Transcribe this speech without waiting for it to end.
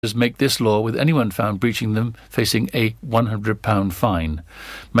make this law, with anyone found breaching them facing a £100 fine.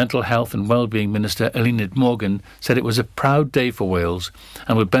 Mental Health and Wellbeing Minister Eluned Morgan said it was a proud day for Wales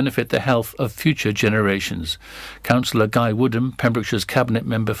and would benefit the health of future generations. Councillor Guy Woodham, Pembrokeshire's Cabinet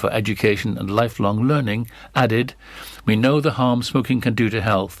Member for Education and Lifelong Learning, added, "We know the harm smoking can do to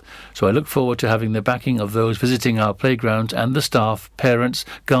health, so I look forward to having the backing of those visiting our playgrounds and the staff, parents,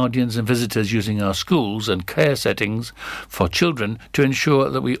 guardians and visitors using our schools and care settings for children to ensure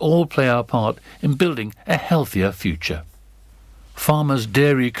that we all play our part in building a healthier future." Farmers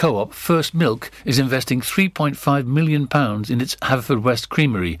Dairy Co-op First Milk is investing £3.5 million in its Haverfordwest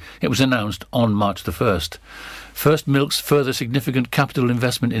Creamery. It was announced on March the 1st. First Milk's further significant capital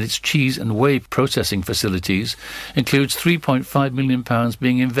investment in its cheese and whey processing facilities includes £3.5 million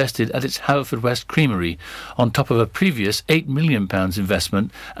being invested at its Haverfordwest Creamery, on top of a previous £8 million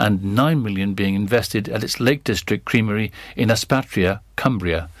investment and £9 million being invested at its Lake District Creamery in Aspatria,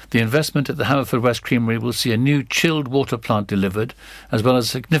 Cumbria. The investment at the Haverfordwest Creamery will see a new chilled water plant delivered, as well as a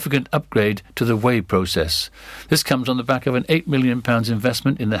significant upgrade to the whey process. This comes on the back of an £8 million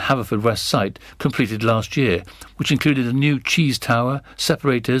investment in the Haverfordwest site completed last year, which included a new cheese tower,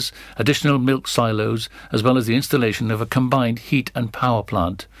 separators, additional milk silos, as well as the installation of a combined heat and power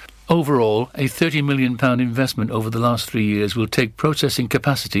plant. Overall, a £30 million investment over the last 3 years will take processing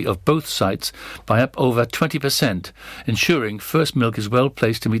capacity of both sites by up over 20%, ensuring First Milk is well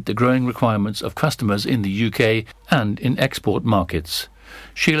placed to meet the growing requirements of customers in the UK and in export markets.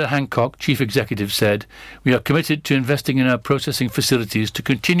 Sheila Hancock, Chief Executive, said, "We are committed to investing in our processing facilities to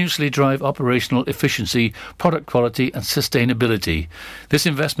continuously drive operational efficiency, product quality and sustainability. This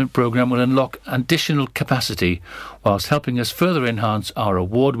investment programme will unlock additional capacity whilst helping us further enhance our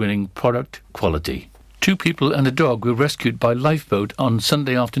award-winning product quality." 2 people and a dog were rescued by lifeboat on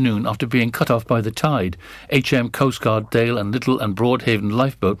Sunday afternoon after being cut off by the tide. HM Coast Guard Dale and Little and Broadhaven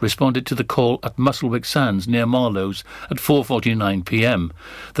lifeboat responded to the call at Musselwick Sands near Marlows at 4:49 p.m.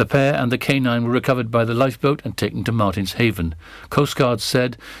 The pair and the canine were recovered by the lifeboat and taken to Martin's Haven. Coast Guard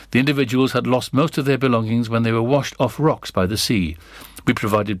said the individuals had lost most of their belongings when they were washed off rocks by the sea. We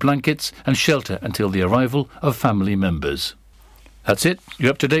provided blankets and shelter until the arrival of family members. That's it.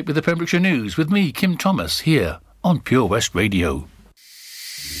 You're up to date with the Pembrokeshire News with me, Kim Thomas, here on Pure West Radio.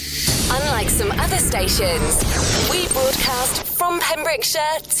 Unlike some other stations, we broadcast from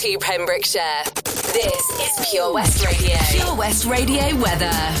Pembrokeshire to Pembrokeshire. This is Pure West Radio. Pure West Radio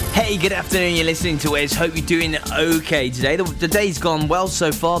weather. Hey, good afternoon. You're listening to Wes. Hope you're doing okay today. The day's gone well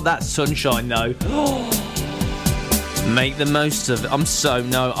so far. That sunshine, though. Make the most of it. I'm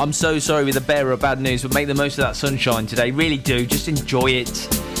so sorry with the bearer of bad news, but make the most of that sunshine today. Really do. Just enjoy it.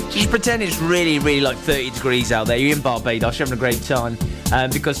 Just pretend it's really, really like 30 degrees out there. You're in Barbados, you're having a great time,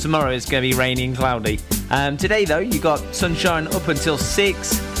 because tomorrow it's going to be rainy and cloudy. Today, though, you got sunshine up until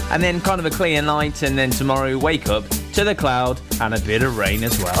 6, and then kind of a clear night, and then tomorrow wake up to the cloud and a bit of rain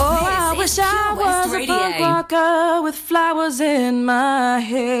as well. Oh, I wish I was a punk rocker with flowers in my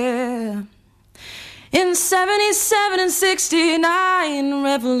hair. In 77 and 69,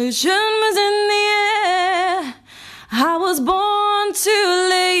 revolution was in the air. I was born too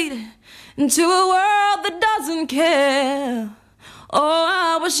late into a world that doesn't care. Oh,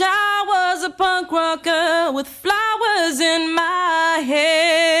 I wish I was a punk rocker with flowers in my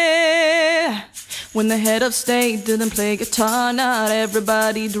hair. When the head of state didn't play guitar, not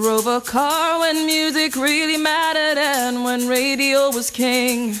everybody drove a car. When music really mattered and when radio was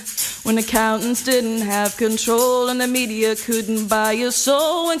king. When accountants didn't have control and the media couldn't buy your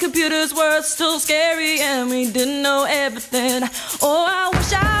soul. When computers were still scary and we didn't know everything. Oh, I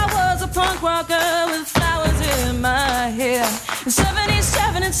wish I was a punk rocker with flowers in my hair. In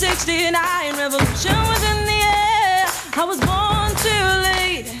 77 and 69, revolution was in the air. I was born too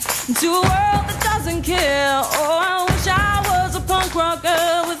late into a world that doesn't care. Oh, I wish I was a punk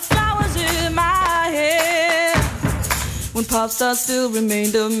rocker with flowers in my hair. When pop stars still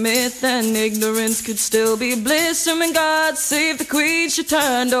remained a myth and ignorance could still be bliss. And when God save the queen, she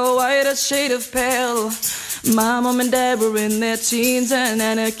turned a whiter shade of pale. My mom and dad were in their teens and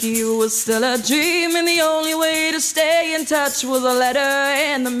anarchy was still a dream. And the only way to stay in touch was a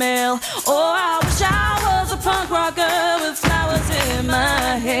letter in the mail. Oh, I wish I was a punk rocker with flowers in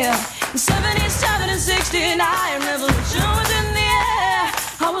my hair. In 77 and 69, revolution was in the air.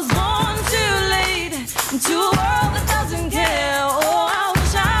 I was born too late into a world that doesn't care. Oh, I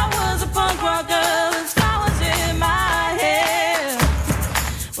wish I was a punk rocker with flowers in my hair.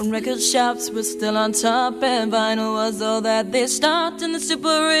 When record shops were still on top and vinyl was all that they stopped, and the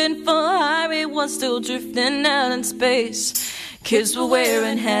super info highway was still drifting out in space. Kids were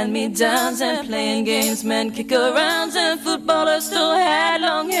wearing hand-me-downs and playing games, men kick-arounds, and footballers still had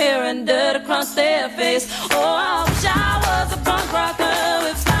long hair and dirt across their face. Oh, I wish I was a punk rocker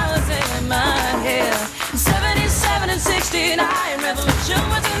with flowers in my hair. 77 and 69, revolution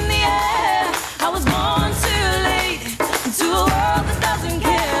was in the air. I was born too late into a world that doesn't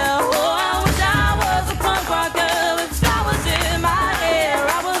care. Oh, I wish I was a punk rocker with flowers in my hair.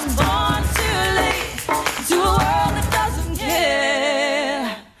 I was born too late into a world that doesn't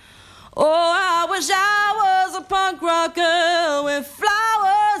care. Oh, I wish I was a punk rocker with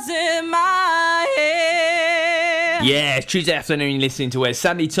flowers in my hair. Yeah, it's Tuesday afternoon, you're listening to Where's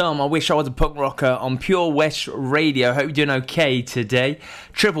Sandy Tom. I wish I was a punk rocker on Pure West Radio. Hope you're doing okay today.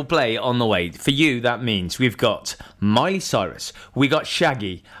 Triple play on the way. For you, that means we've got Miley Cyrus, we got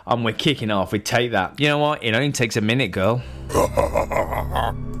Shaggy, and we're kicking off with Take That. You know what? It only takes a minute, girl.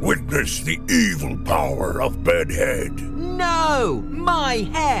 Witness the evil power of Bedhead. No! My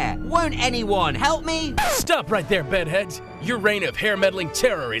hair! Won't anyone help me? Stop right there, bedheads. Your reign of hair-meddling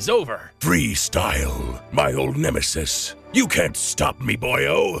terror is over. Freestyle, my old nemesis. You can't stop me,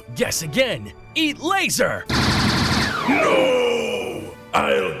 boyo. Guess again. Eat laser. No!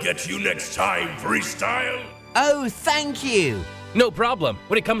 I'll get you next time, Freestyle. Oh, thank you. No problem.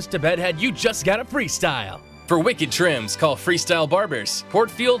 When it comes to bedhead, you just gotta freestyle. For wicked trims, call Freestyle Barbers,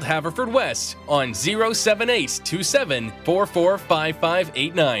 Portfield, Haverfordwest, on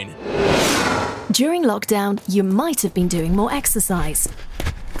 07827445589. During lockdown, you might have been doing more exercise.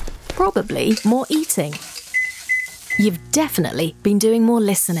 Probably more eating. You've definitely been doing more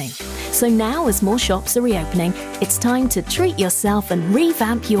listening. So now, as more shops are reopening, it's time to treat yourself and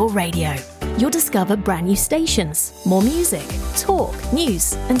revamp your radio. You'll discover brand new stations, more music, talk,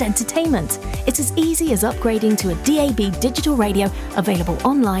 news and entertainment. It's as easy as upgrading to a DAB digital radio available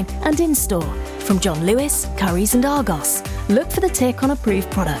online and in-store. From John Lewis, Currys and Argos. Look for the tick on approved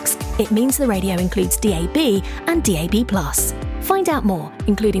products. It means the radio includes DAB and DAB+. Find out more,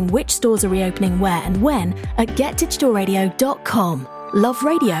 including which stores are reopening where and when, at getdigitalradio.com. Love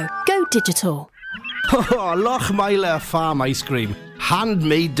radio. Go digital. Oh, Lochmeyler Farm Ice Cream.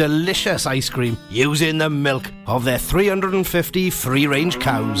 Handmade delicious ice cream using the milk of their 350 free-range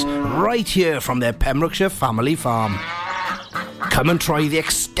cows right here from their Pembrokeshire family farm. Come and try the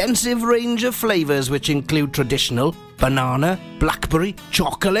extensive range of flavours which include traditional, banana, blackberry,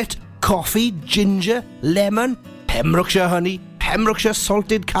 chocolate, coffee, ginger, lemon, Pembrokeshire honey, Pembrokeshire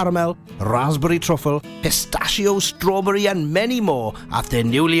salted caramel, raspberry truffle, pistachio, strawberry and many more at their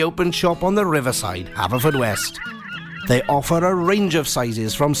newly opened shop on the Riverside, Haverfordwest. They offer a range of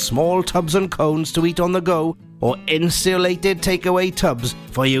sizes from small tubs and cones to eat on the go or insulated takeaway tubs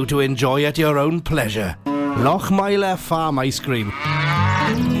for you to enjoy at your own pleasure. Lochmeyler Farm Ice Cream.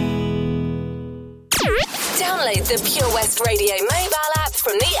 Download the Pure West Radio mobile app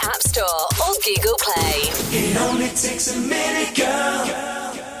from the App Store or Google Play. It only takes a minute, girl.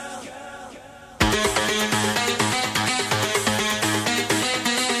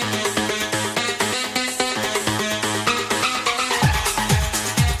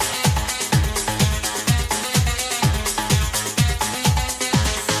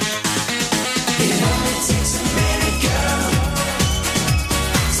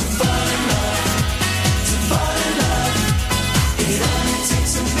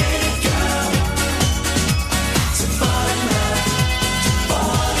 Fall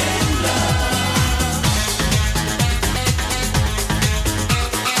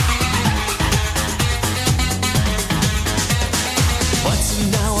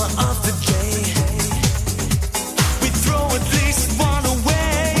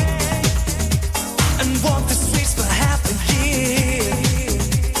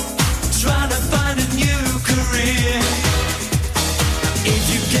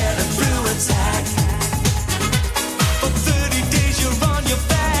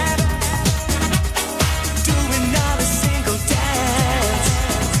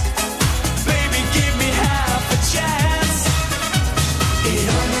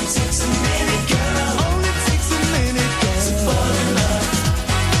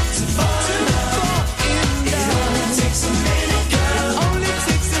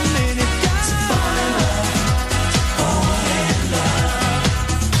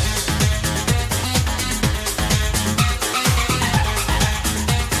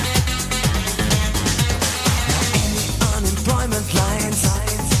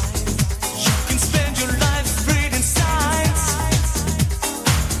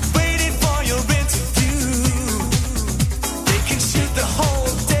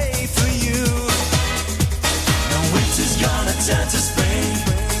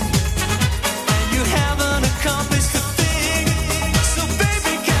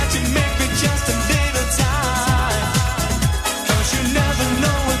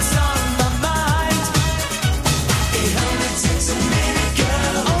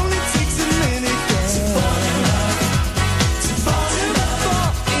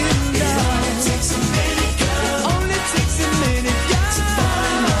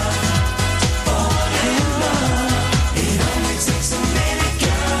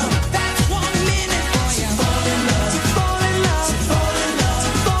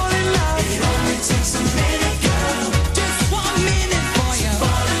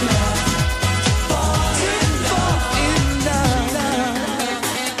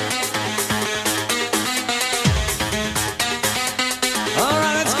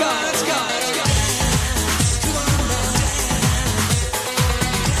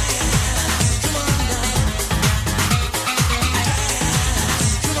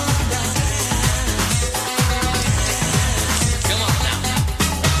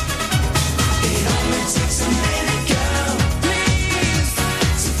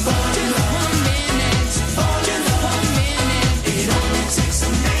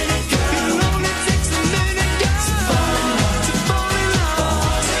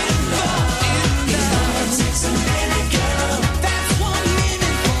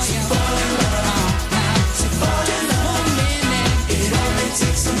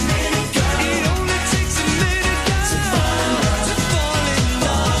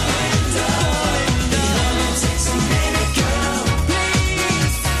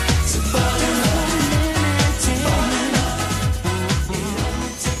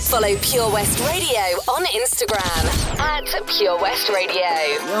Follow Pure West Radio on Instagram at Pure West Radio.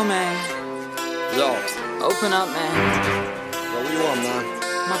 Yo, man. Yo. Open up, man. Yo, what you want, man?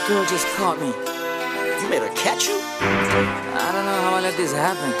 My girl just caught me. You made her catch you? I don't know how I let this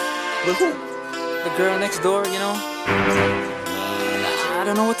happen. With who? The girl next door, you know? I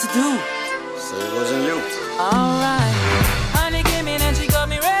don't know what to do. So it wasn't you. Alright. Honey came in and she got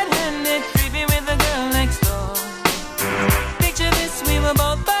me red-handed, creepy with the girl next door. Picture this, we were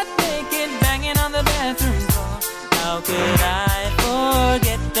both butt naked, banging on the bathroom floor. How could I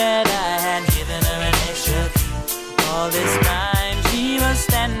forget that I had given her an extra key? All this time she was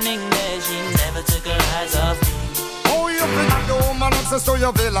standing there, she never took her eyes off me. Oh, you think the woman access to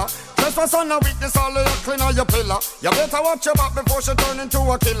your villa? Just for son of weakness, all of your clean on your pillar. You better watch your back before she turn into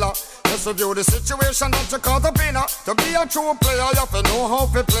a killer. Just review the situation that you caught up in her. To be a true player, you have to know how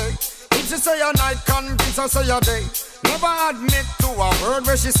to play. If she say a night, convince her say a day. Never admit to a word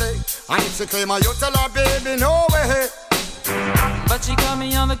where she say. And if she claim her, you tell her, baby, no way. But she caught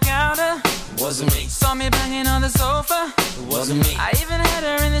me on the counter. Wasn't me. Saw me banging on the sofa. Wasn't me. I even had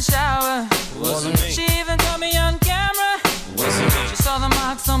her in the shower. Wasn't me. She even caught me on camera. Wasn't me. She saw the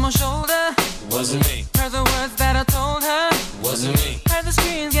marks on my shoulder. Wasn't me. Heard the words that I told her. Wasn't me. Heard the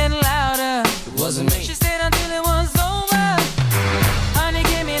screams getting louder. Wasn't me. She stayed until it was over. Honey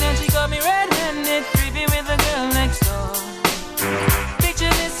came in and she got me red-handed, creepy with the girl next door. Picture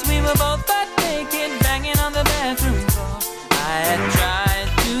this, we were both butt naked, banging on the bathroom floor. I had tried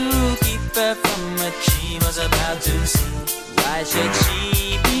to keep her from what she was about to see. Why should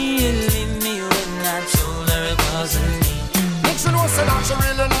she believe me when I told her it wasn't me? She knows that she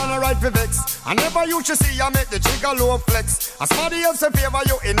really not a right for vex. I never used to see her make the jigger low flex. As somebody else in favor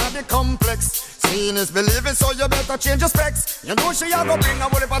you in the complex. Seeing is believing, so you better change your specs. You know she a go bring a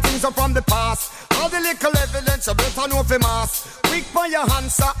whole heap of things up from the past. All the little evidence you better know for mass. Quick for your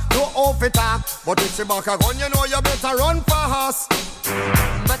answer, no off it talk. But if she back a gun, you know you better run fast.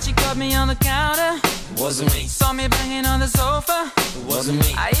 But she caught me on the counter. Wasn't me. Saw me banging on the sofa. Wasn't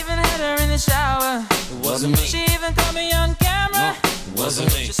me. I even had her in the shower. Wasn't me. She even caught me on camera.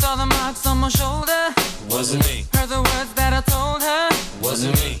 Wasn't me. She saw the marks on my shoulder. Wasn't me. Heard the words that I told her.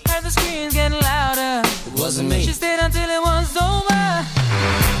 Wasn't me. Heard the screams getting louder. Wasn't me. She stayed until it was over.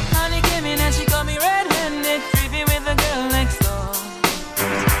 Honey came in and she caught me red-handed, creepy with the girl next door.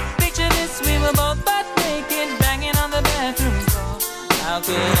 Picture this, we were both butt naked, banging on the bathroom floor. How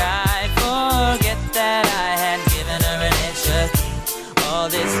could I forget that I had given her an extra key? All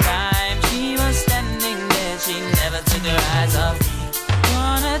this time she was standing there, she never took her eyes off me.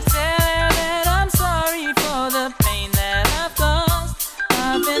 Wanna tell her that I'm sorry for the pain that I've caused.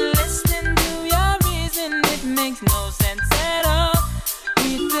 I've been listening to your reason, it makes no sense at all.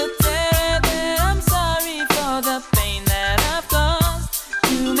 Need to tell her that I'm sorry for the pain that I've caused.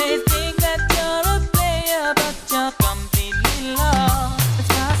 You may think that you're a player, but you're completely lost. That's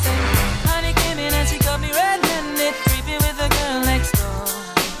why I say, honey came in and she got me red-handed, creepy with the girl next door.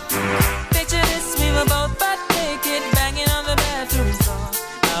 Picture this, we were both butt naked, banging on the bathroom floor.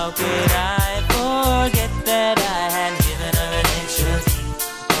 How could I forget that I had given her an extra key?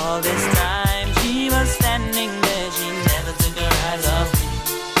 All this time she was standing there, she never took her eyes off me.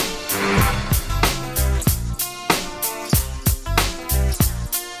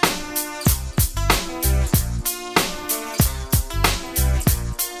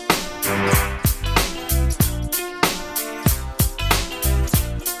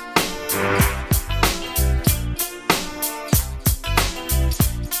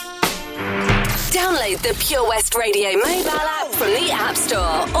 Download the Pure West Radio mobile app from the App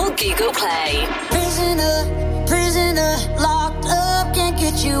Store or Google Play. Prisoner, prisoner, locked up, can't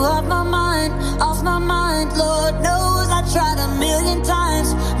get you off my mind, Lord knows I tried a million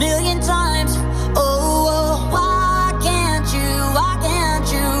times, oh, why can't you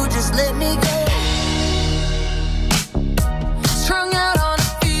just let me go? Strung out on a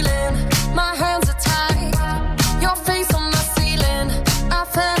feeling, my hands are tied, your face on my ceiling, I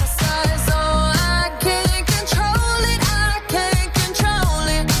fantasize, oh, I can't control it, I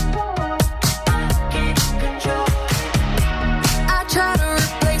try to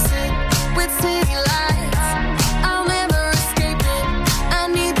replace it with city lights, I'll never escape it, I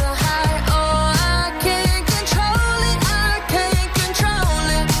need the high, oh,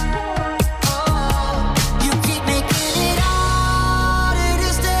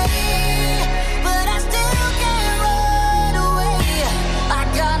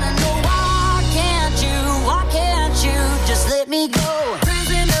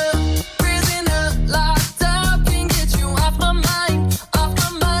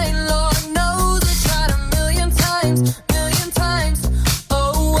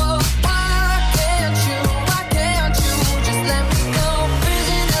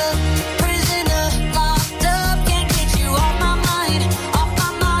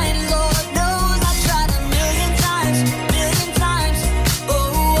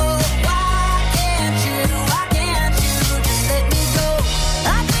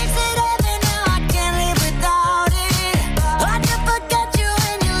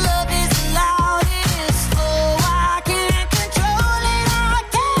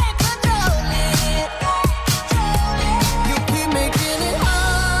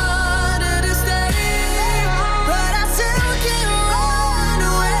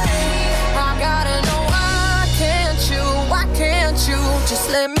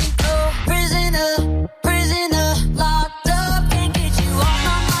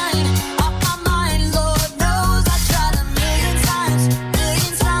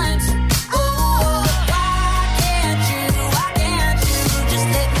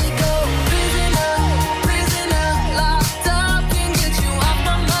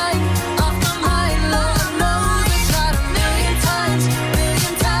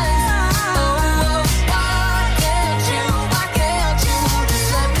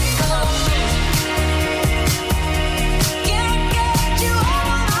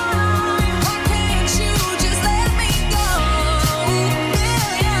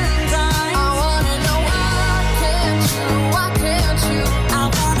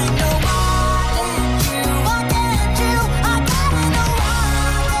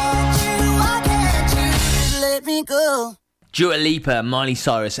 Dua Lipa, Miley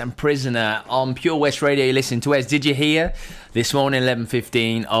Cyrus and Prisoner on Pure West Radio. You listen to us. Did you hear? This morning,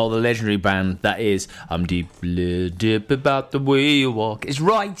 11:15, the legendary band that is I'm deeply deep about the way you walk. It's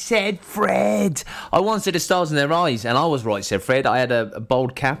Right Said Fred. I once did the stars in their eyes, and I was Right Said Fred. I had a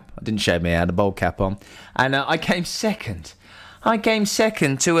bald cap. I didn't shave me, I had a bald cap on. And I came second.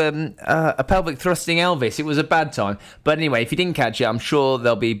 To a pelvic thrusting Elvis. It was a bad time. But anyway, if you didn't catch it, I'm sure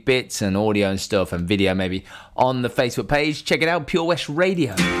there'll be bits and audio and stuff and video maybe on the Facebook page. Check it out, Pure West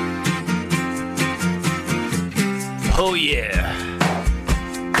Radio. Oh yeah.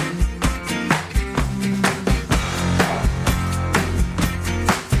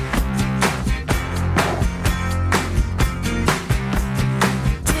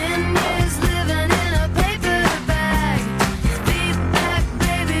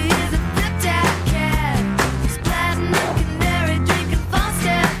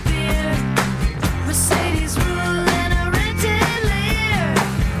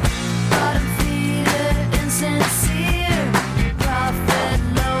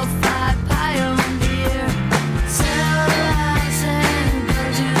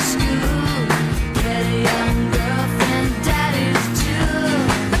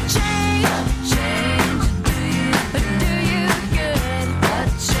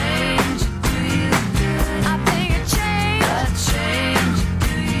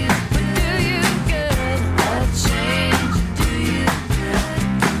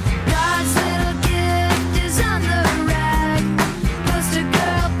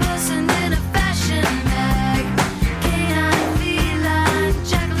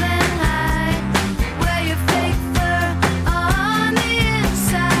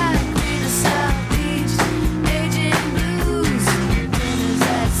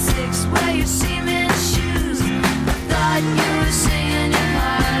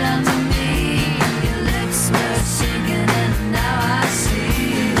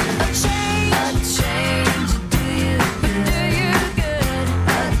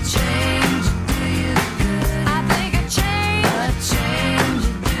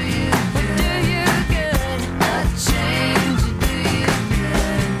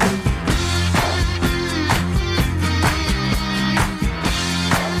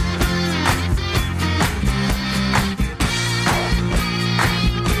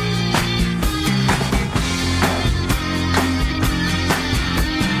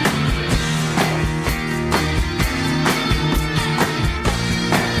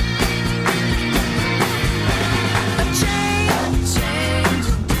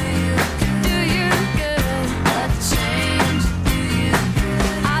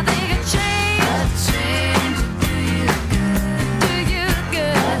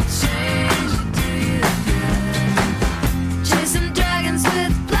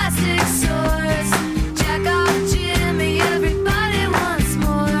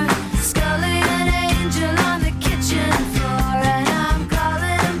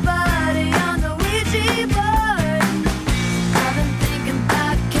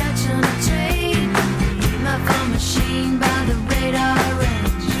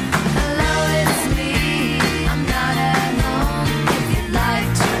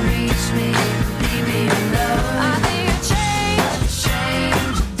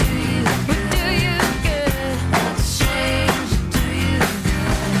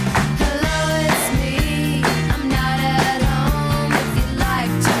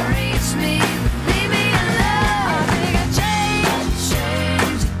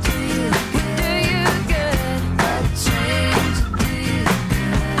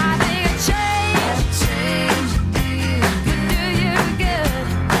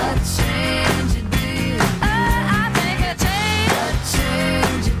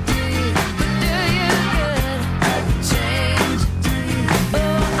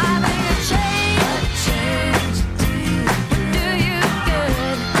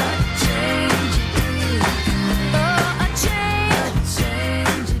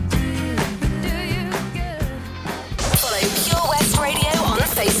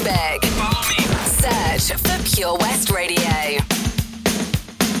 Pure West Radio.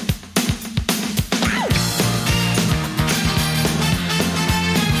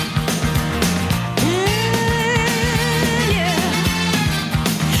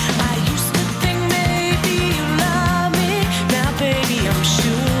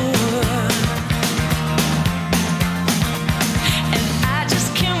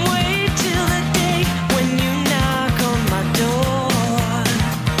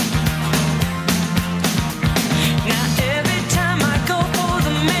 Now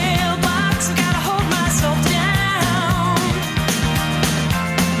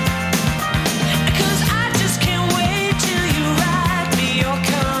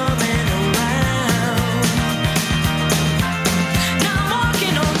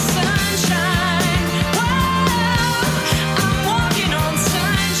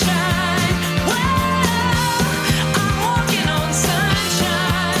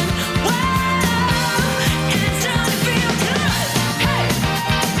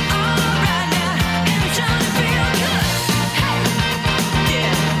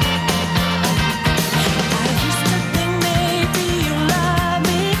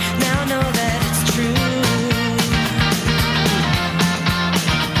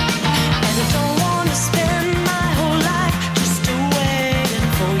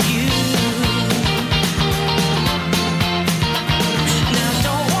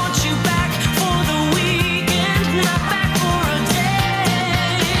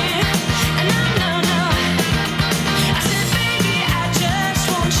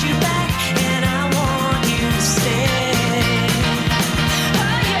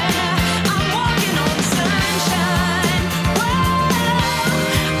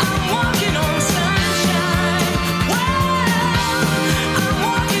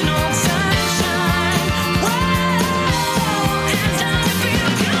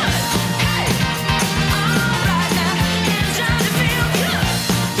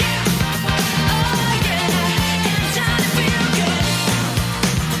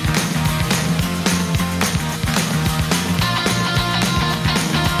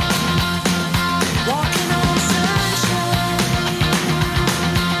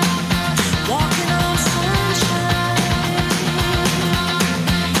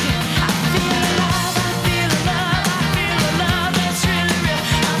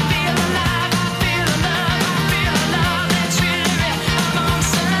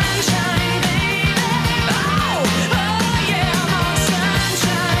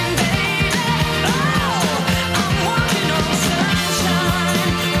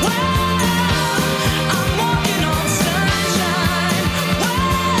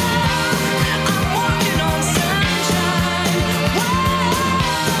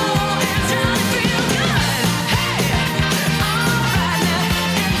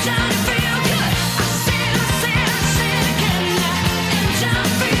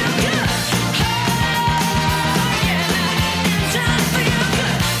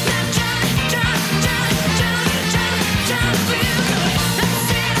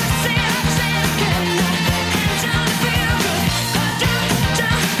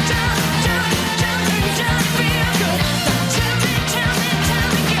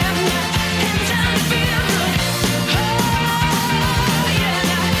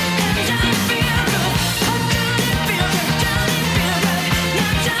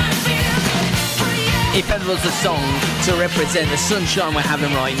If ever was a song to represent the sunshine we're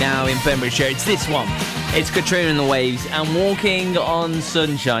having right now in Pembrokeshire, it's this one. It's Katrina and the Waves and Walking on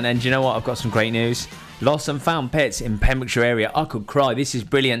Sunshine. And do you know what? I've got some great news. Lost and found pets in Pembrokeshire area. I could cry. This is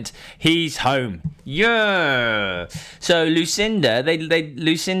brilliant. He's home. Yeah. So Lucinda,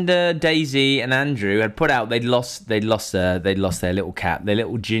 Lucinda, Daisy, and Andrew had put out they'd lost their little cat, their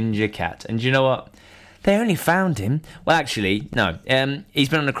little ginger cat. And do you know what? They only found him. Well, actually, no. He's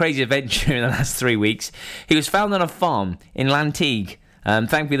been on a crazy adventure in the last 3 weeks. He was found on a farm in Lantigue.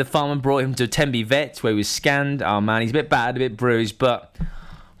 Thankfully, the farmer brought him to a Tenby vet where he was scanned. Oh man, he's a bit bad, a bit bruised, but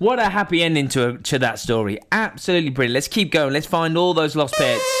what a happy ending to that story. Absolutely brilliant. Let's keep going. Let's find all those lost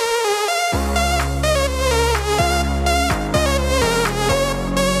pets.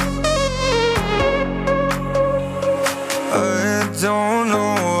 I don't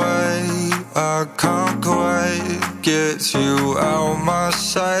know why I can't quite get you out my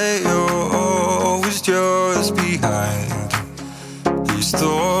sight. You're always just behind. Each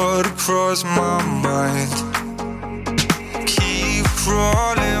thought across my mind. Keep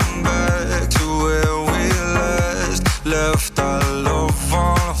crawling back to where we left our love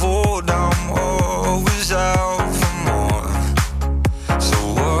on hold. I'm always out for more. So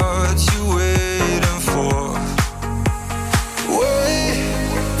what you waiting for? Wait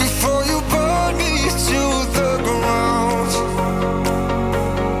before you burn me to the ground.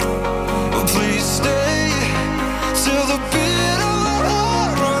 Please stay till the beat of my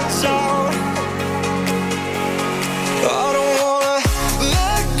heart runs out. I don't wanna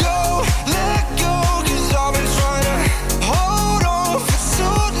let go, 'cause I've been trying to hold on for so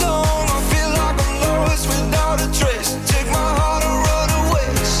long. I feel like I'm lost without a trace. Take my heart and run away.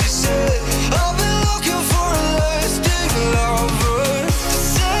 She said, I've been looking for a lasting lover to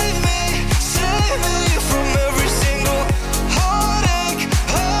save me from every single heartache.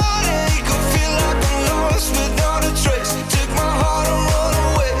 I feel like I'm lost without a trace. Take my heart and run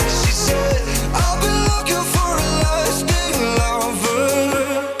away. She said, I've been looking for a lasting lover.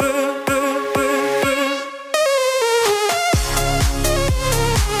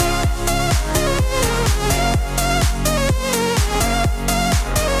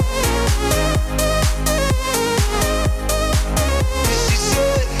 She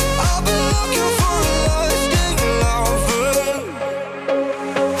said, I've been looking for a lasting lover.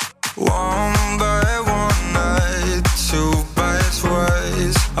 One by one night, two by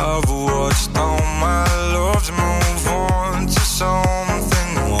twice, I've watched all my loves move on to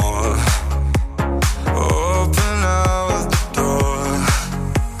something more. Open out the door.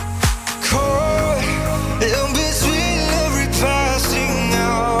 Caught in between every passing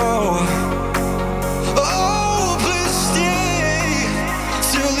hour. Oh, please stay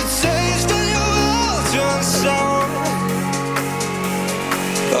till the taste of your mouth turns sour.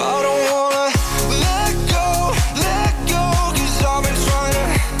 I don't wanna let go, 'cause I've been trying to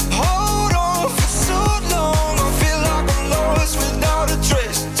hold on for so long. I feel like I'm lost without a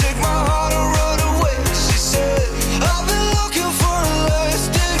trace. Take my heart and run away. She said, I've been looking for a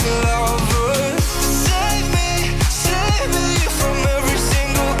lasting lover to save me from every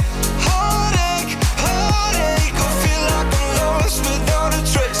single heartache. I feel like I'm lost without a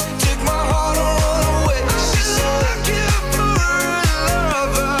trace. Take my heart and run away. She said, I can't find a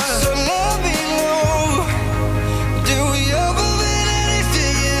lover. So let me know, do we ever mean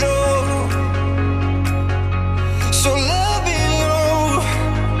anything at all? So let me know,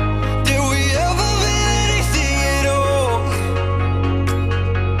 did we ever mean anything at all?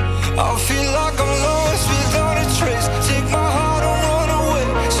 I feel like I'm lost without a trace. Take my heart and run away.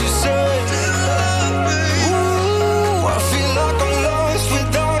 She said, ooh, I feel like I'm lost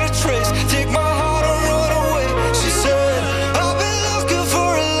without a trace. Take my heart and run away. She said, I've been looking for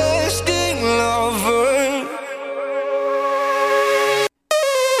a lasting lover.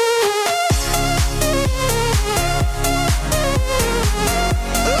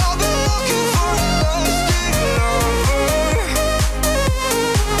 I've been looking for a lasting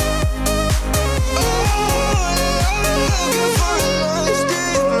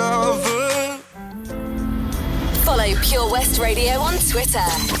lover. Follow Pure West Radio on Twitter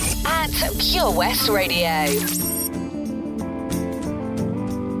at Pure West Radio.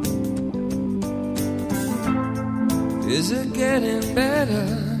 Is it getting better?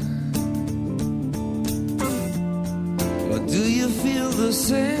 Or do you feel the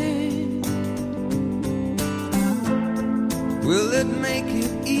same? Will it make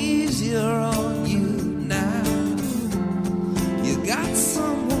it easier on you now? You got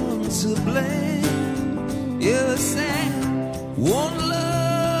someone to blame. You said one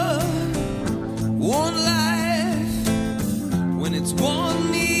love, one life. When it's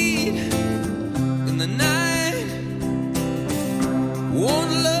one need in the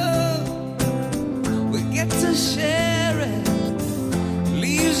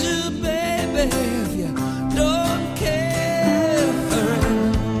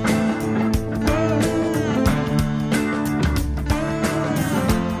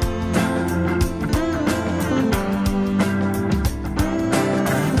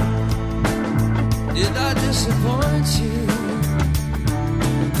disappoint you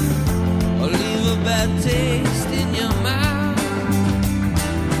or leave a bad taste in your mouth.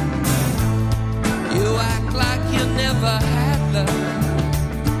 You act like you never had love,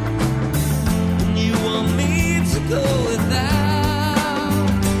 and you want me to go without.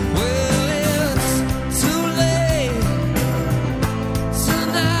 Well, it's too late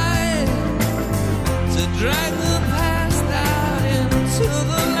tonight to drag the past out into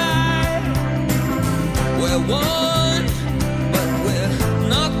the light. We're one, but we're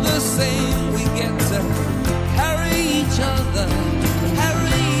not the same. We get to carry each other,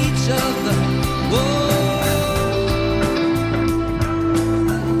 carry each other. Whoa.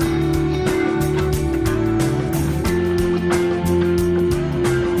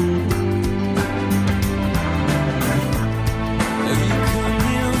 Have you come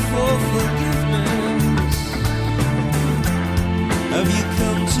here for forgiveness? Have you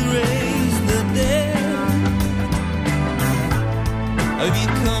come to raise the dead? Have you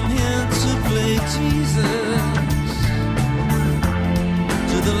come here to play Jesus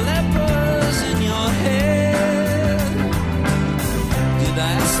to the lepers in your head? Did I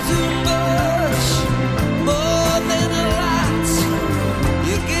ask too much, more than a lot?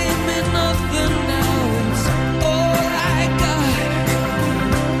 You gave me nothing, now it's all I got.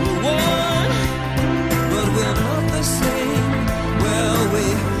 We're one, but we're not the same. Well, we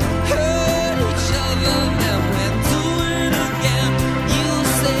hurt each other, then we're doing it again. You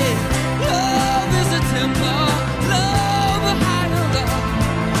say love is a temper, love a higher love.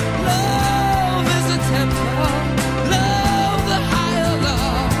 Love is a temper, love the higher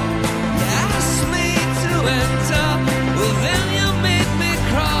love. You asked me to enter, well then you made me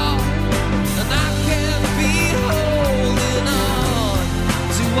crawl, and I can't be holding on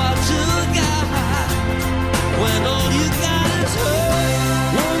to what you got when all you got is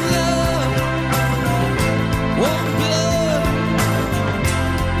hurt. One love, one blood,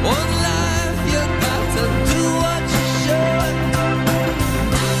 one life. You got to do what you should.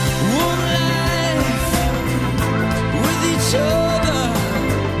 One life with each other,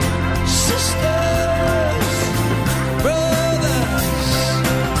 sisters, brothers.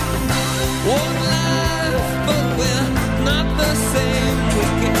 One life, but we're not the same. We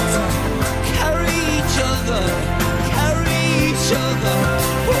get to carry each other, carry each other.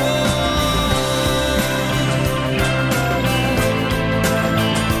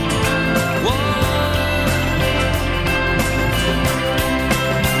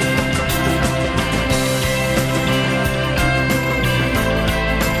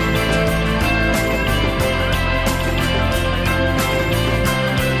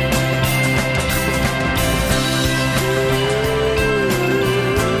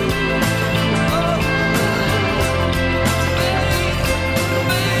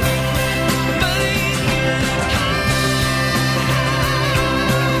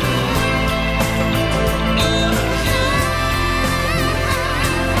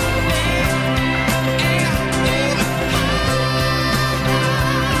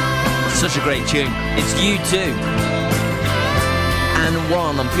 Such a great tune. It's U2 and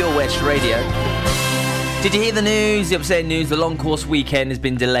One on Pure West Radio. Did you hear the news? The upsetting news, the long course weekend has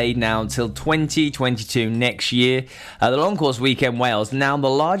been delayed now until 2022 next year. The long course weekend Wales, now the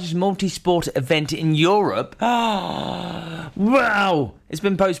largest multi-sport event in Europe. Wow! It's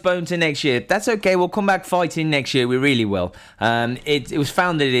been postponed to next year. That's okay, we'll come back fighting next year, we really will. It was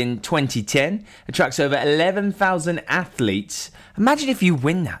founded in 2010, attracts over 11,000 athletes. Imagine if you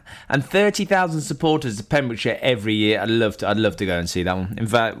win that. And 30,000 supporters of Pembrokeshire every year. I'd love to go and see that one. In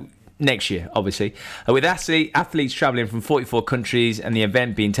fact, next year, obviously. With athletes travelling from 44 countries and the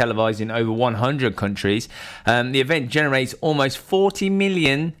event being televised in over 100 countries, the event generates almost 40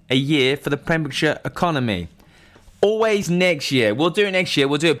 million a year for the Pembrokeshire economy. Always next year. We'll do it next year.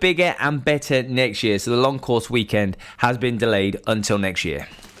 We'll do it bigger and better next year. So the long course weekend has been delayed until next year.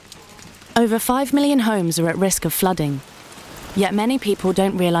 Over 5 million homes are at risk of flooding. Yet many people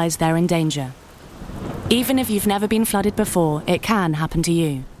don't realise they're in danger. Even if you've never been flooded before, it can happen to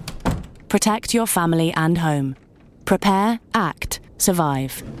you. Protect your family and home. Prepare, act,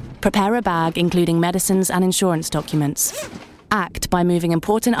 survive. Prepare a bag including medicines and insurance documents. Act by moving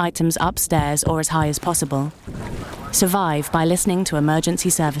important items upstairs or as high as possible. Survive by listening to emergency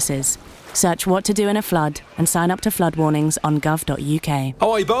services. Search what to do in a flood and sign up to flood warnings on gov.uk.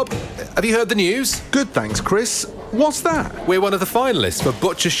 Oh, hi, Bob. Have you heard the news? Good, thanks, Chris. What's that? We're one of the finalists for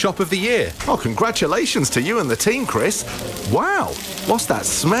Butcher's Shop of the Year. Oh, congratulations to you and the team, Chris. Wow, what's that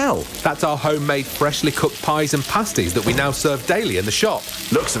smell? That's our homemade freshly cooked pies and pasties that we now serve daily in the shop.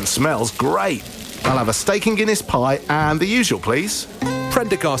 Looks and smells great. I'll have a steak and Guinness pie and the usual, please.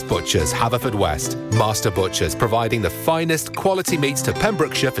 Prendergast Butchers, Haverfordwest. Master Butchers, providing the finest quality meats to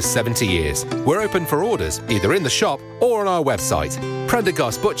Pembrokeshire for 70 years. We're open for orders, either in the shop or on our website,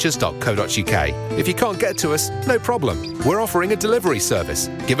 prendergastbutchers.co.uk. If you can't get to us, no problem. We're offering a delivery service.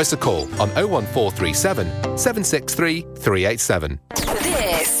 Give us a call on 01437 763 387.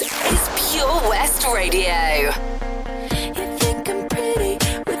 This is Pure West Radio.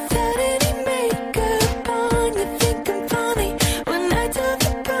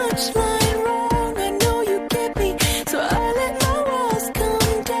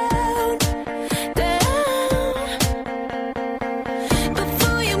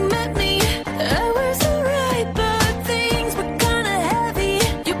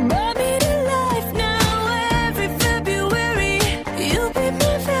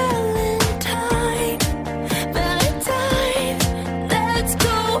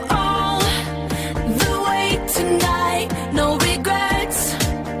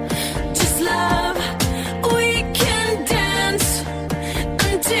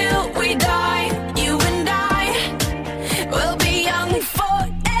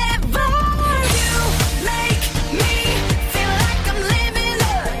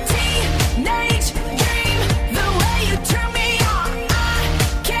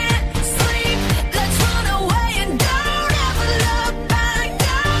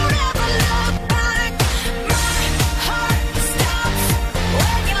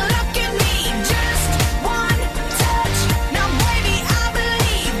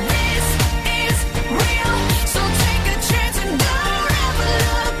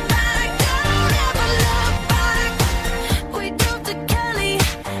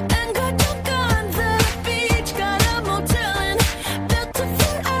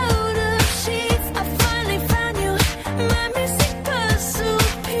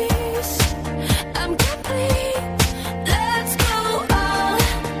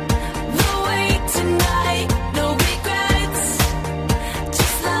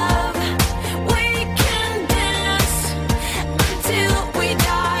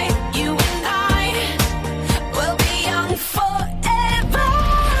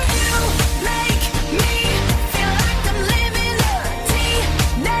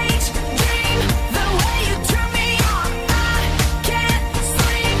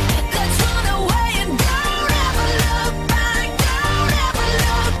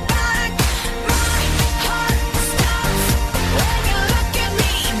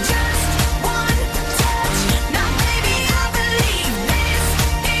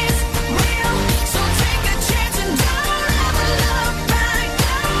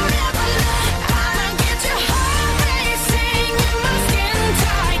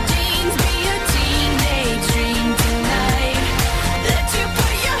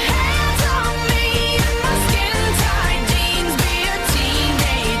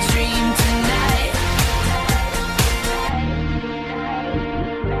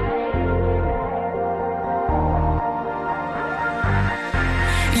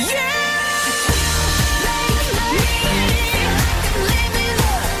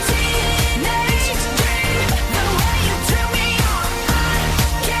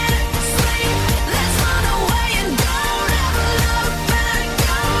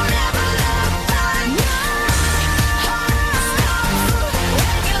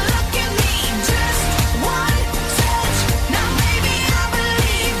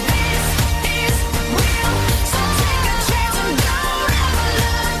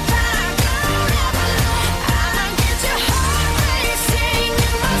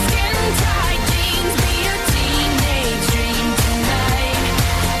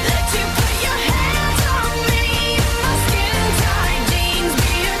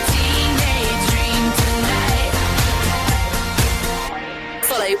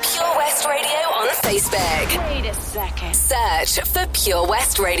 Search for Pure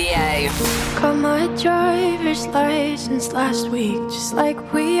West Radio. Got my driver's license last week, just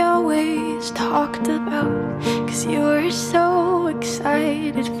like we always talked about. Cause you were so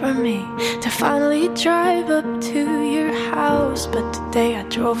excited for me to finally drive up to your house. But today I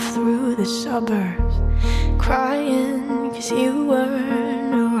drove through the suburbs crying cause you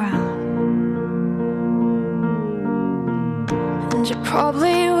weren't around. And you're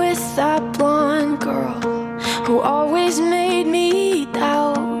probably with that blonde girl who always made me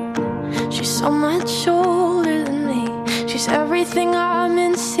doubt. She's so much older than me. She's everything I'm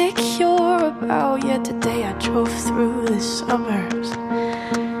insecure about. Yet today I drove through the suburbs.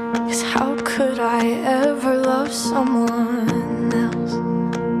 Cause how could I ever love someone else?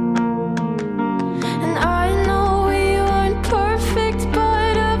 And I know we weren't perfect,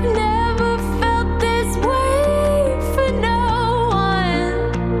 but I've never felt this way for no one.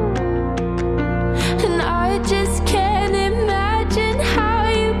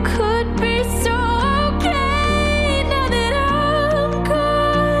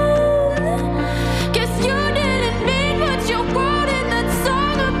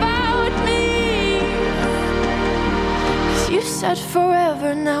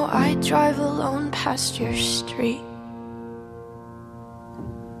 forever, now I drive alone past your street.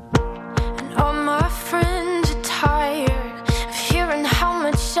 And all my friends are tired of hearing how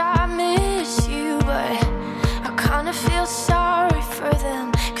much I miss you, but I kinda feel sorry for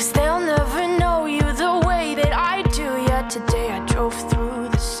them, 'cause they'll never know you the way that I do. Yet today I drove through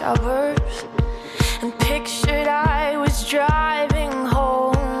the suburbs and pictured I was driving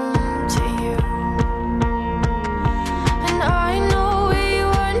home to you. And I know we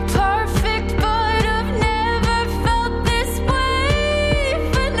weren't perfect, but I've never felt this way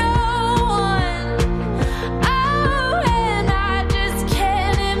for no one. Oh, and I just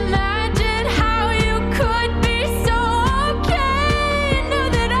can't imagine how you could be so okay now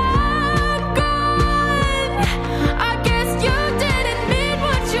that I'm gone. I guess you didn't mean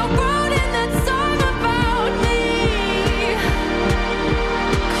what you wrote in that song about me.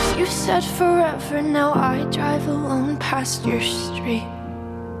 'Cause you said forever, now I drive alone past your street.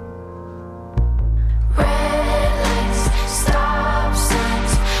 Red lights, stop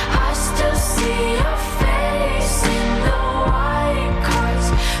signs, I still see your face in the white cars,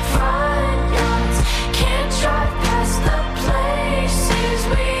 front yards. Can't drive past the places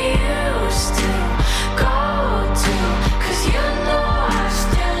we used to go to, 'cause you know I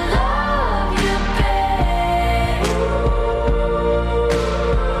still love you, babe.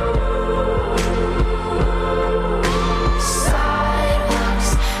 Sidewalks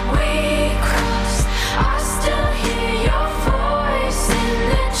we crossed, I still hear your voice in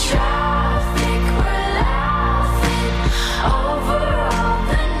the traffic. We're laughing over all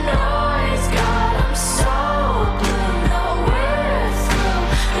the noise. God, I'm so blue, no we're through,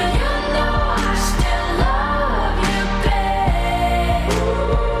 but you know I still love you, babe.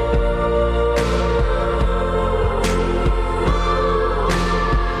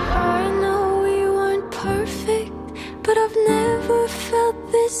 I know we weren't perfect, but I've never felt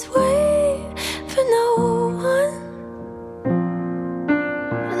this way for no one.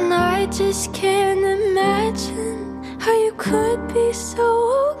 And I just can't imagine how you could be so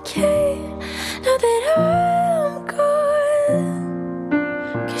okay now that I'm gone.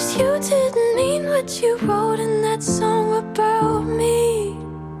 'Cause you didn't mean what you wrote in that song about me.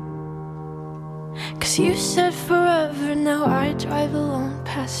 'Cause you said forever, now I drive alone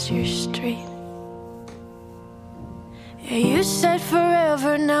past your street. Yeah, you said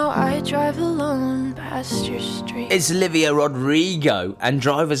forever, now I drive alone past your street. It's Olivia Rodrigo and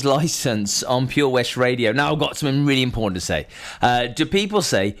Driver's License on Pure West Radio. Now I've got something really important to say. Do people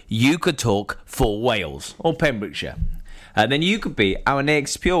say you could talk for Wales or Pembrokeshire? Then you could be our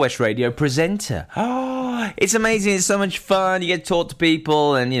next Pure West Radio presenter. Oh, it's amazing. It's so much fun. You get to talk to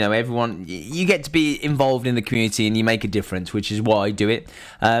people and, you know, everyone. You get to be involved in the community and you make a difference, which is why I do it.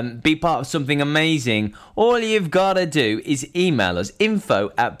 Be part of something amazing. All you've got to do is email us,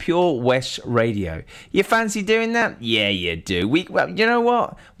 info@Pure West Radio. You fancy doing that? Yeah, you do. Well, you know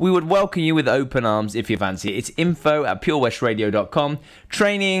what? We would welcome you with open arms if you fancy it. It's info@purewestradio.com.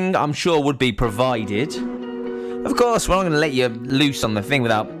 Training, I'm sure, would be provided. Of course, we're not going to let you loose on the thing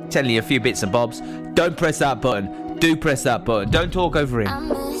without telling you a few bits and bobs. Don't press that button. Do press that button. Don't talk over him. I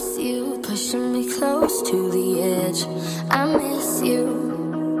miss you, pushing me close to the edge. I miss you.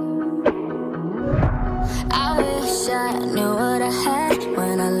 I wish I knew what I had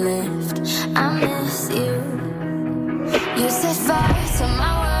when I left. I miss you. You set fire to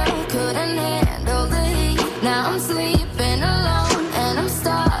my world, couldn't handle the heat. Now I'm sleeping alone and I'm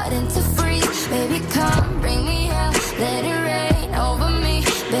starting to freeze. Baby, come bring me out, let it rain over me.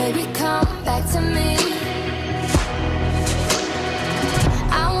 Baby, come back to me.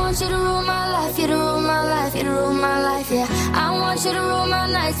 I want you to rule my life, you to rule my life, you to rule my life, yeah. I want you to rule my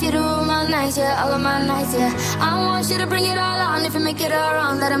nights, you to rule my nights, yeah. All of my nights, yeah. I want you to bring it all on. If you make it all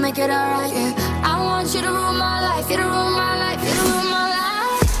wrong, let it make it all right, yeah. I want you to rule my life, you to rule my life, you to rule my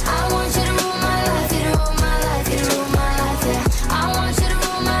life. I want you to rule my life, you to rule my life, you to rule my life, yeah. I want you to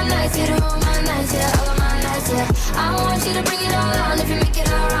rule my nights, you to rule my nights, yeah. All of my nights, yeah. I want you to bring it all on. If you make it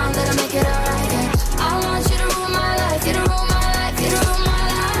all wrong, let it make it all right, yeah. I want you to rule my life, you to rule my life, you to rule my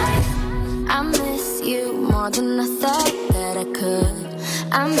life. I miss you more than I thought that I could.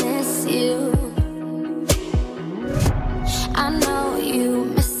 I miss you. I know you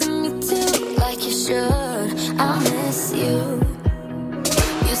missing me too, like you should. I miss you.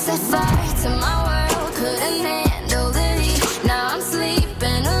 You set fire to my world, couldn't handle the heat. Now I'm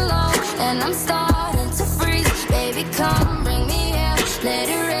sleeping alone and I'm starting to freeze. Baby, come bring me out, let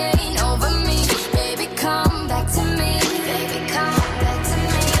it rain over me. Baby, come back to me. Baby, come back to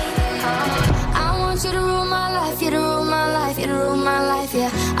me. I want you to rule my life, you to rule my life, you to rule my life, yeah.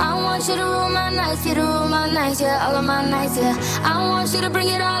 I want want you to rule my nights, you to rule my nights, yeah, all of my nights, yeah. I want you to bring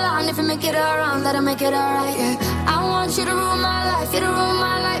it all on. If you make it all wrong, that'll make it all right, yeah. I want you to rule my life, you to rule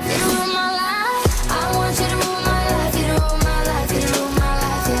my life, you to rule my life. I want you to rule my life, you to rule my life, you to rule my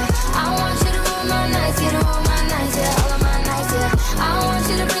life, yeah. I want you to rule my nights, you to rule my nights, yeah, all of my nights, yeah. I want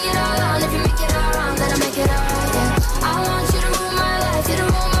you to bring it all on. If you make it all wrong, that'll make it all right, yeah. I want you to rule my life, you to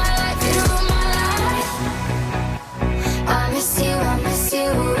rule my life, you to rule my life. I miss you, I miss you.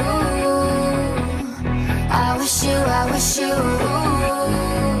 I wish you, I wish you.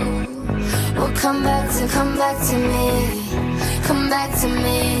 Well, come back to me. Come back to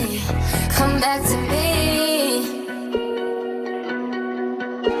me. Come back to me.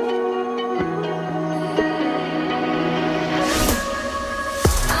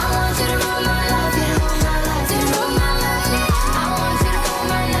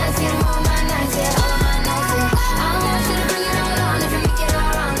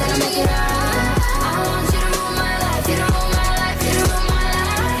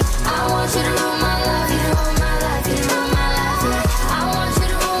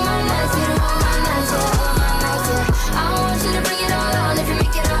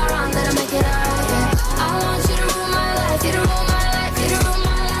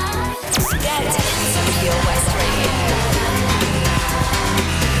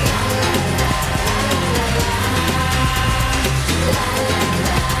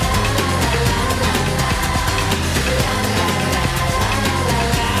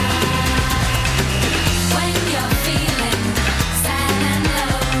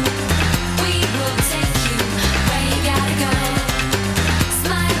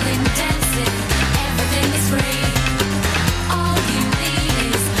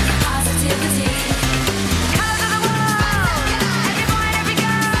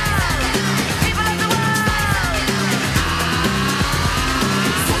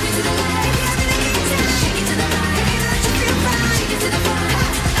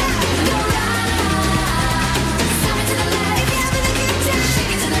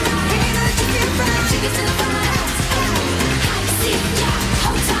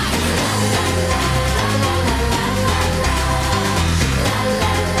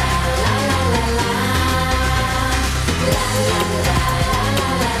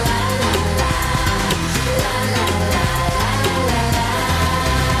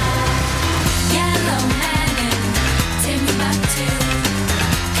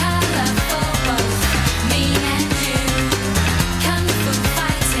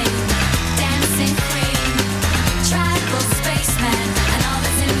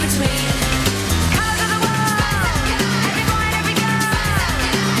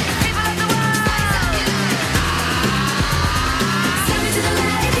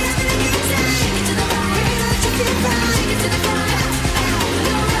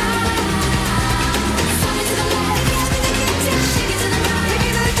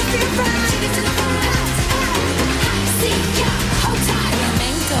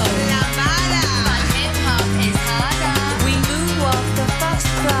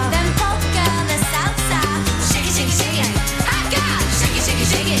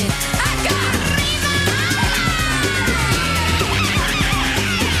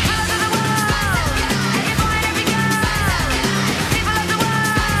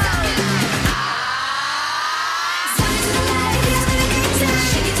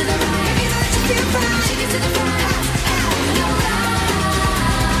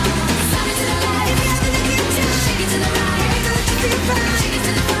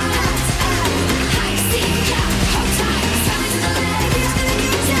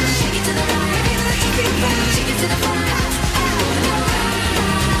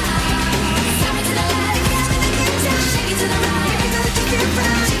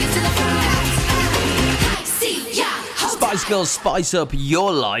 Girls, spice up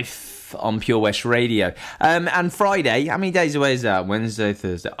your life on Pure West Radio. And Friday, how many days away is that? Wednesday,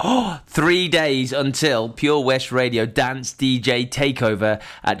 Thursday. 3 days until Pure West Radio Dance DJ Takeover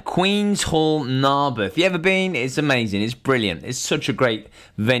at Queen's Hall, Narberth. You ever been? It's amazing. It's brilliant. It's such a great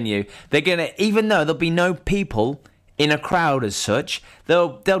venue. They're gonna, even though there'll be no people in a crowd as such,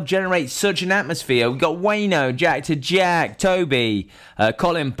 they'll generate such an atmosphere. We've got Wayno, Jack to Jack, Toby,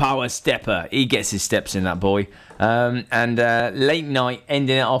 Colin Power Stepper. He gets his steps in, that boy. And late night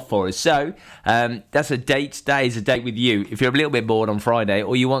ending it off for us. So that's a date. That is a date with you. If you're a little bit bored on Friday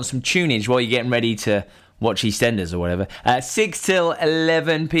or you want some tunage while you're getting ready to watch EastEnders or whatever, 6 till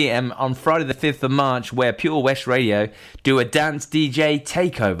 11 p.m. on Friday the 5th of March, where Pure West Radio do a dance DJ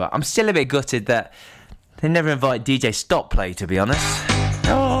takeover. I'm still a bit gutted that they never invite DJ Stop Play, to be honest.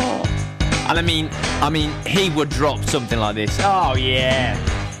 Oh. And I mean, he would drop something like this. Oh, yeah.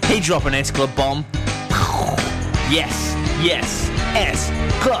 He drop an S Club bomb. Yes, yes, S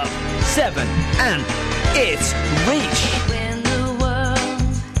Club 7, and it's Reach. When the world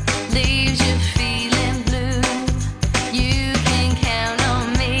leaves you feeling blue, you can count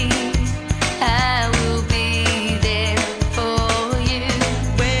on me. I will be there for you.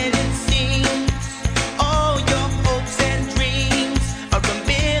 When it seems all your hopes and dreams are a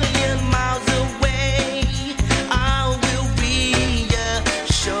million miles away, I will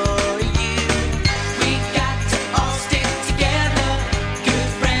reassure you. We got to all stick together, good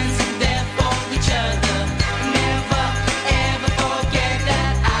friends and there for each other. Never ever forget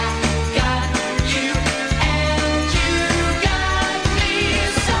that I got you and you got me.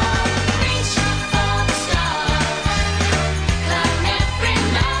 So reach for the stars, climb every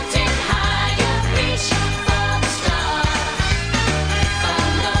mountain higher. Reach for the stars,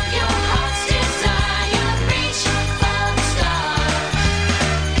 follow your heart's desire. Reach for the stars,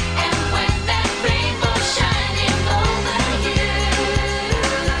 and when that rainbow's shining over you,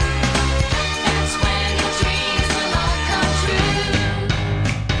 that's when your dreams will all come true.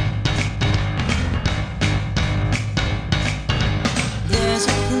 There's a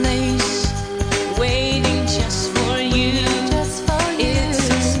place waiting just for you. It's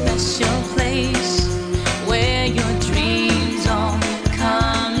a special place where your dreams all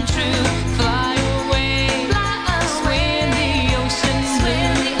come true. Fly away, swim the ocean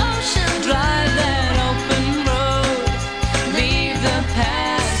blue. Drive that open road, leave the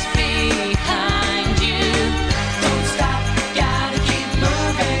past behind you. Don't stop, gotta keep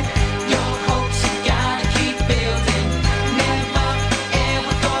moving. Your hopes you gotta keep building. Never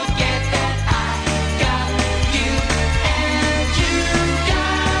ever forget that I got you and you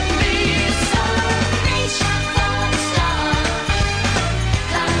got me. So reach for the stars,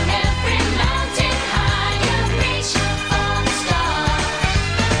 climb every mountain higher. Reach for the stars,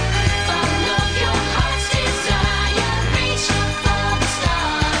 follow your heart's desire. Reach for the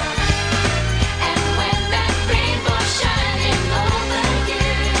stars, and when that rainbow's shining over you,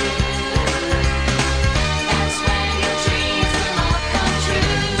 that's when your dreams will all come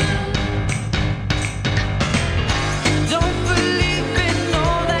true. Don't believe in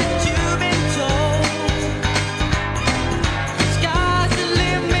all that you've been told. Sky's the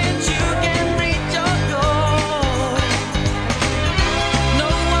limit, you can reach your goal. No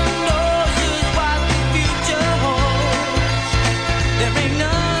one knows just what the future holds. There ain't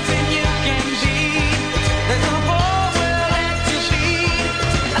nothing you can beat. There's a whole world that you beat.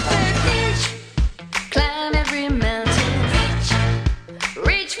 I said reach, Climb every mountain,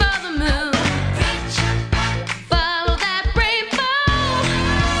 reach for the moon, follow that rainbow,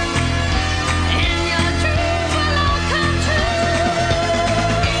 and your dreams will all come true.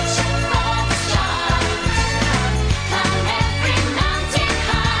 Reach for the stars, climb every mountain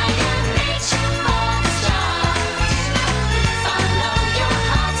higher. Reach for the stars, follow your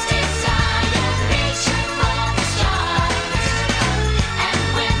heart's desire. Reach for the stars, and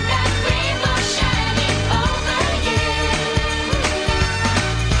when that rainbow's shining over you,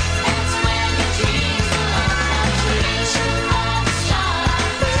 that's when your dreams will all come true. Reach for the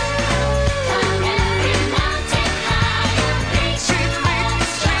stars, climb every mountain higher. Reach for the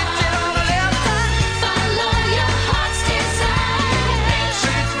stars, follow your heart's desire. Reach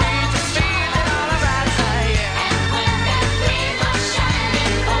for the stars, and when that rainbow's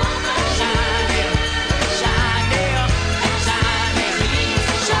shining over you,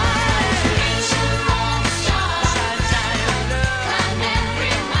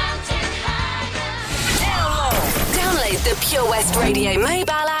 Download the Pure West Radio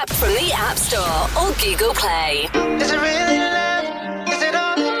mobile app from the App Store or Google Play. is it really love? Is it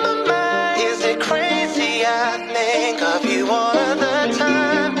all in my mind? Is it crazy? I think of you all of the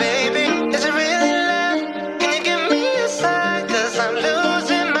time, baby. Is it really love? Can you give me a sign? 'Cause I'm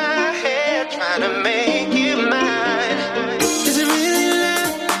losing my head trying to make you mine. Is it really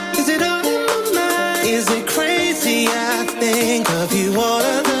love? Is it all in my mind? Is it crazy? I think of you all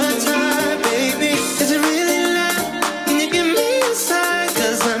of the time, baby. Is it really love? Can you give me a sign?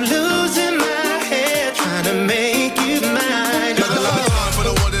 'Cause I'm losing my head trying to make you mine. Got a lot of time for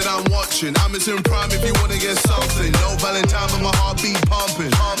the one that I'm watching. I'm in prime if you wanna get something. No Valentine, but my heartbeat pumping.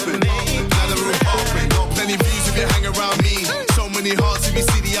 Now the room pumping. Plenty views if you hang around me. So many hearts if you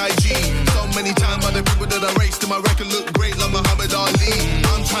see the IG. So many times by the people that I raced, my record look great like Muhammad Ali.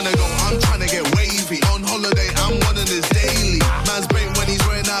 I'm trying to go, I'm trying to get wavy. On holiday, I'm one of this daily. Man's great when he's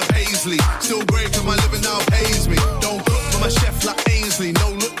wearing that paisley. Still great 'cause my living now pays me. Don't cook for my chef like Ainsley. No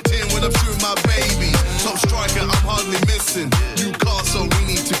looked in when I'm shooting my baby. Top striker, I'm hardly missing. Newcastle, we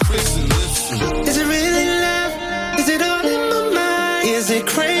need to christen. Listen. Is it really love? Is it all in my mind? Is it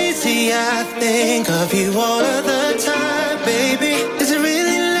crazy? crazy? I think of you all of the time, baby. Is it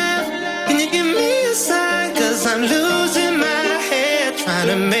really love? Can you give me a sign? 'Cause I'm losing my head trying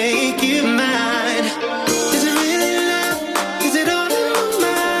to make you mine. Is it really love? Is it all in my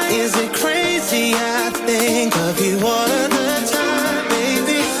mind? Is it crazy? I think of you all of the time,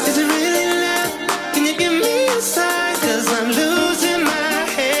 baby. Is it really love? Can you give me a sign? 'Cause I'm losing my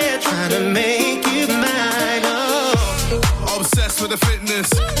head trying to make you mine. Oh. Obsessed with the fitness.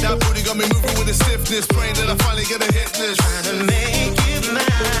 That booty got me moving with the stiffness. Praying that I finally get a hit list. Trying to make you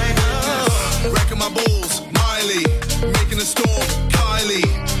mine. Oh. Wrecking my balls, Miley. Making a storm, Kylie.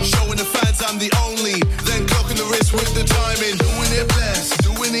 Showing the fans I'm the only. Then clocking the wrist with the timing. Doing it best,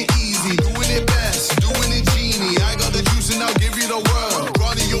 doing it easy, doing it best, doing it genie. I got the juice and I'll give you the world.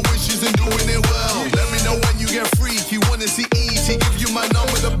 Granting your wishes and doing it well. Let me know when you get freak. You wanna see E.T. Give you my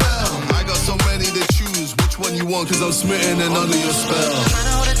number, the bell. I got so many to choose. Which one you want? 'Cause I'm smitten and under your spell. Trying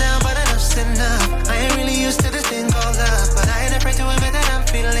to hold it down, but enough's enough. I ain't really used to this thing called love, but I ain't afraid to admit that I'm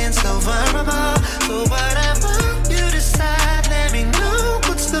feeling so vulnerable. So whatever you decide, let me know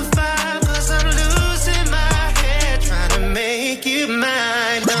what's the vibe. 'Cause I'm losing my head trying to make you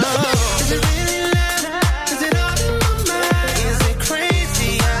mine. Oh. Is it really love? Is it all in my mind? Is it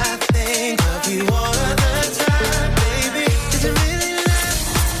crazy? I think of you all of the time, baby. Is it really love?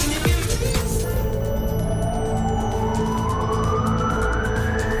 Can you give me this?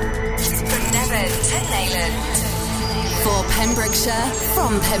 From Devon to Neyland. For Pembrokeshire,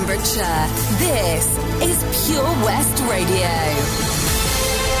 from Pembrokeshire, this is Pure West Radio.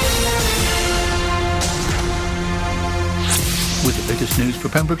 With the latest news for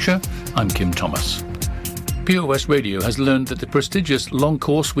Pembrokeshire, I'm Kim Thomas. Pure West Radio has learned that the prestigious Long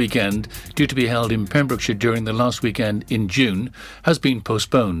Course Weekend, due to be held in Pembrokeshire during the last weekend in June, has been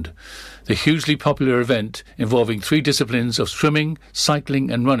postponed. The hugely popular event, involving 3 disciplines of swimming, cycling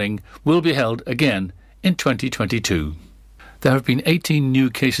and running, will be held again in 2022. There have been 18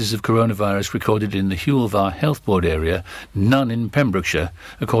 new cases of coronavirus recorded in the Hywel Dda Health Board area, none in Pembrokeshire,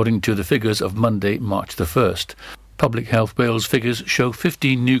 according to the figures of Monday, March the 1st. Public Health Wales figures show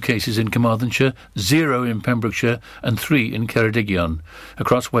 15 new cases in Carmarthenshire, 0 in Pembrokeshire and 3 in Ceredigion.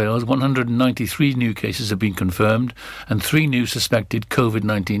 Across Wales, 193 new cases have been confirmed and 3 new suspected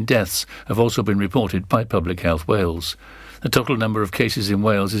COVID-19 deaths have also been reported by Public Health Wales. The total number of cases in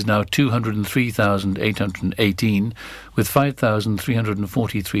Wales is now 203,818, with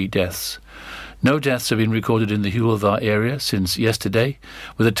 5,343 deaths. No deaths have been recorded in the Hywel Dda area since yesterday,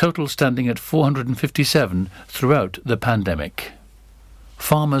 with a total standing at 457 throughout the pandemic.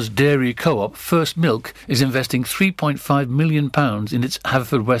 Farmers Dairy Co-op First Milk is investing £3.5 million in its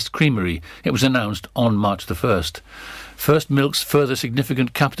Haverfordwest Creamery. It was announced on March the 1st. First Milk's further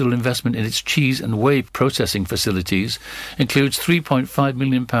significant capital investment in its cheese and whey processing facilities includes £3.5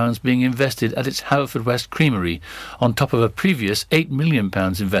 million being invested at its Haverfordwest Creamery, on top of a previous £8 million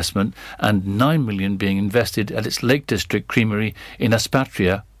investment and £9 million being invested at its Lake District Creamery in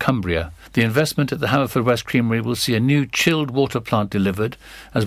Aspatria, Cumbria. The investment at the Haverfordwest Creamery will see a new chilled water plant delivered, as